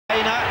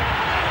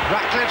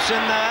Ratcliffe's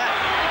in there,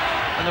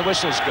 and the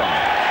whistle's gone.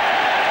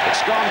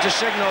 It's gone to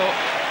signal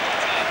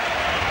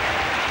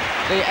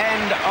the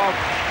end of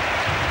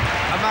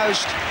a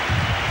most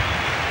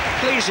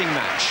pleasing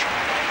match.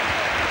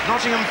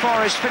 Nottingham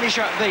Forest finish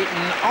up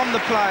beaten on the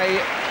play.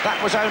 That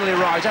was only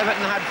right.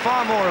 Everton had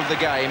far more of the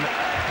game,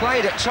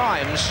 played at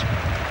times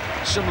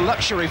some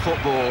luxury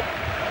football,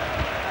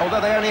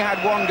 although they only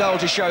had one goal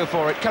to show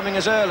for it, coming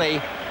as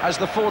early as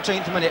the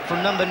 14th minute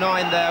from number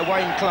 9 there,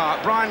 Wayne Clough.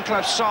 Brian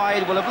Clough's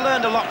side will have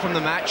learned a lot from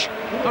the match,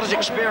 not as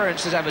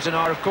experienced as Everton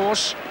are, of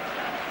course,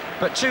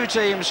 but two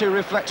teams who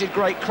reflected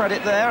great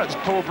credit there. It's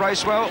Paul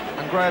Bracewell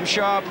and Graham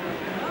Sharp.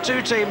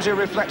 Two teams who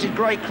reflected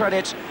great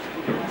credit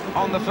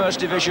on the First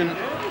Division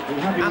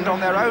and on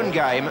their own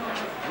game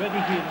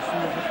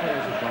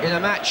in a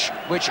match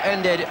which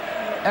ended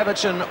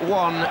Everton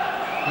 1,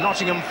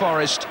 Nottingham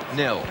Forest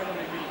 0.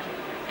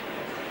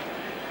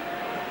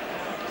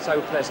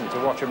 So pleasant to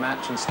watch a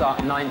match and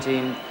start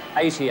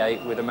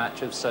 1988 with a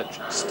match of such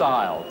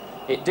style.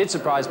 It did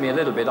surprise me a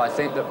little bit. I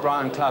think that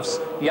Brian Clough's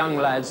young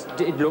lads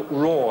did look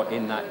raw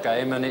in that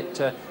game, and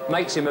it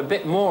makes him a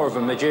bit more of a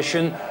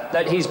magician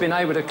that he's been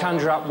able to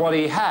conjure up what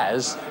he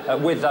has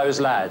with those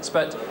lads.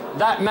 But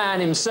that man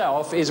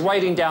himself is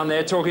waiting down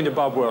there talking to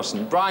Bob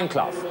Wilson. Brian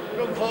Clough.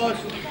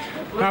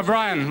 Now,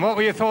 Brian, what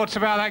were your thoughts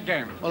about that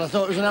game? Well, I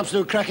thought it was an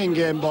absolute cracking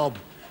game, Bob.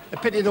 A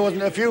pity there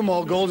wasn't a few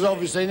more goals,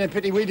 obviously, and a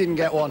pity we didn't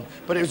get one.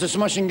 But it was a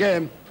smashing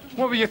game.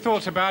 What were your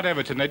thoughts about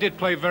Everton? They did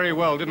play very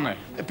well, didn't they?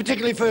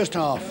 Particularly first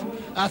half.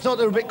 I thought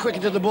they were a bit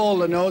quicker to the ball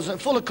than us,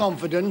 full of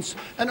confidence,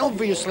 and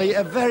obviously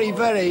a very,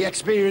 very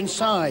experienced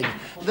side.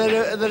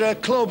 They're a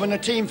club and a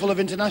team full of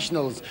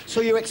internationals,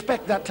 so you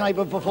expect that type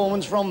of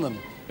performance from them.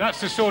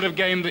 That's the sort of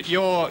game that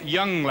your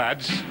young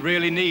lads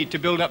really need to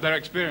build up their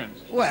experience.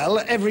 Well,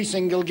 every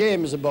single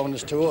game is a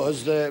bonus to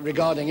us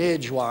regarding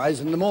age-wise,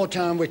 and the more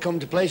time we come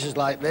to places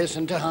like this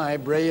and to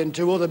Highbury and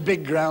to other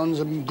big grounds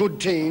and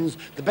good teams,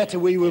 the better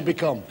we will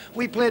become.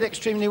 We played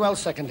extremely well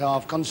second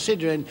half,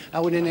 considering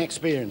our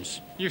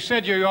inexperience. You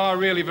said you are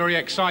really very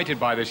excited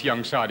by this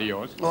young side of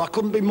yours. Well, I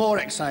couldn't be more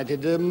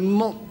excited.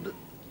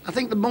 I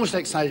think the most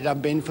excited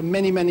I've been for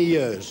many, many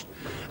years.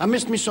 I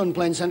missed my son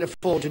playing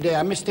centre-forward today.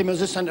 I missed him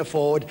as a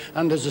centre-forward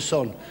and as a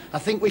son. I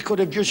think we could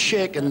have just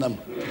shaken them.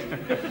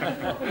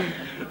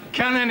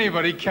 Can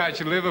anybody catch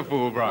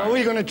Liverpool, Brian? Well,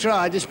 we're going to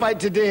try, despite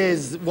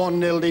today's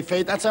 1-0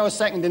 defeat. That's our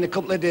second in a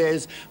couple of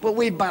days. But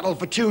we've battled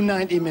for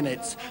 290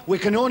 minutes. We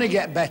can only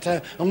get better,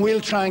 and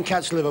we'll try and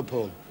catch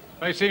Liverpool.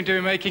 They seem to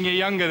be making you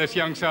younger, this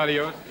young side of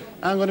yours.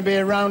 I'm going to be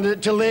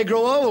around till they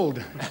grow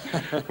old.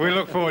 We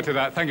look forward to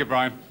that. Thank you,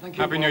 Brian. Thank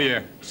you, Happy New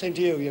Year. Same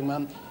to you, young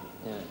man.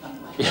 Yeah.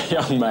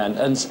 Young man,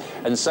 and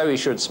so he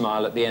should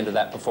smile at the end of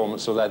that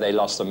performance, although they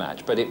lost the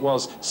match. But it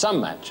was some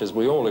match, as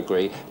we all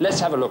agree. Let's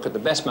have a look at the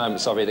best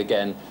moments of it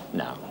again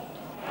now.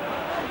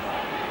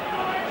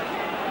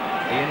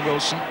 Ian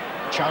Wilson,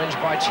 challenged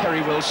by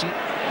Terry Wilson.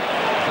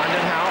 Van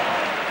den Hauw.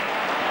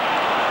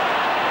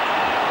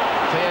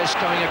 Pearce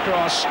coming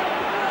across.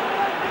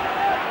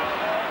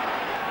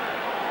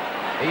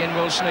 Ian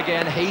Wilson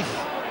again, Heath.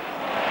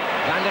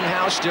 Van den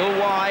Hauw still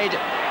wide.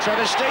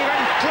 Trevor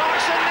Stephen,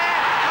 Clarkson there.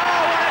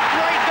 Oh, what a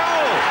great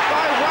goal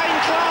by Wayne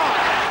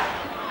Clark.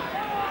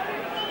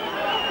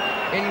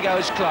 In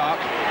goes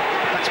Clark.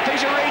 That's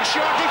Peter Reid's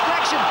shot,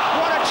 deflection.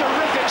 What a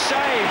terrific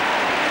save.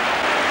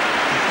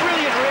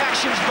 Brilliant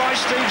reactions by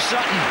Steve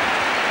Sutton.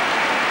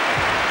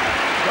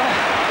 Oh.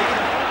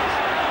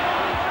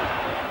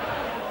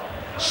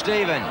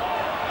 Stephen.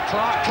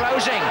 Clark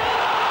closing.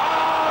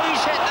 Oh,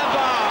 he's hit the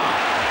bar.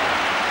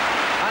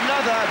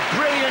 Another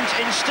brilliant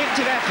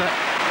instinctive effort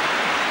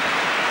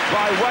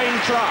by Wayne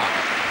Clough.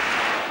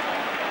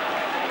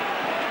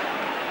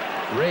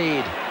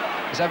 Reid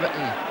as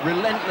Everton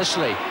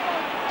relentlessly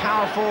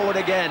power forward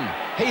again.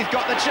 Heath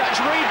got the touch,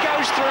 Reid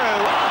goes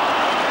through.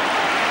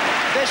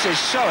 This is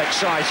so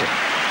exciting.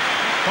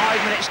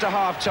 5 minutes to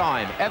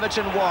half-time.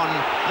 Everton 1,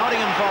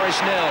 Nottingham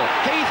Forest 0.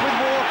 Heath with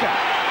Walker.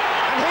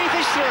 And Heath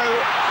is through.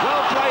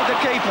 Well played, the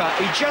keeper.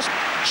 He just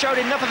showed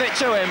enough of it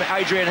to him,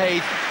 Adrian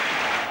Heath.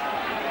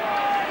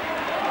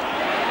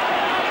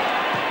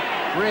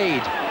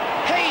 Reid.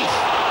 Heath!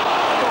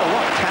 Oh,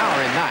 what power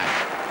in that.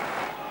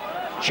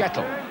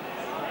 Chettle.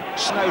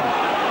 Snowden.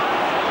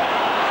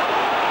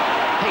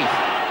 Heath.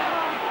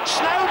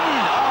 Snowden!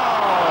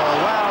 Oh,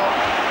 well,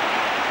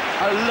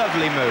 a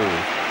lovely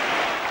move.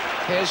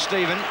 Here's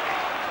Stephen.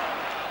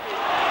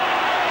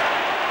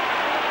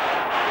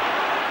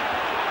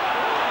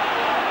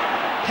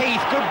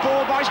 Heath, good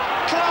ball by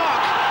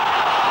Clark.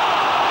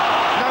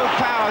 No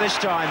power this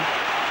time.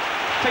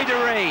 Peter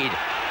Reid.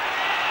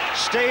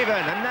 Stephen,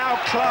 and now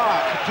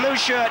Clark. Blue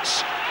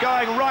shirts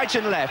going right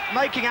and left,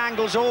 making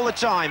angles all the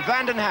time.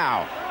 Van den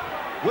Hauw.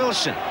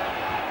 Wilson.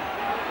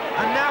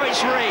 And now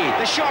it's Reid.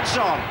 The shot's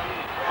on.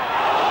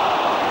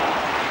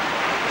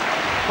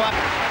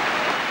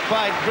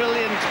 Quite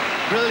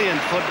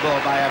brilliant football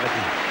by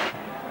Everton.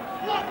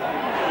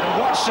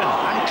 And Watson,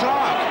 and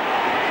Clark,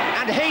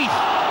 and Heath.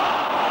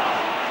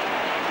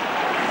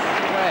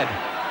 Webb.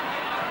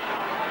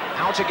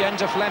 Out again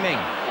to Fleming.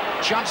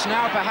 Chance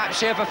now perhaps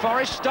here for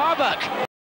Forest. Starbuck.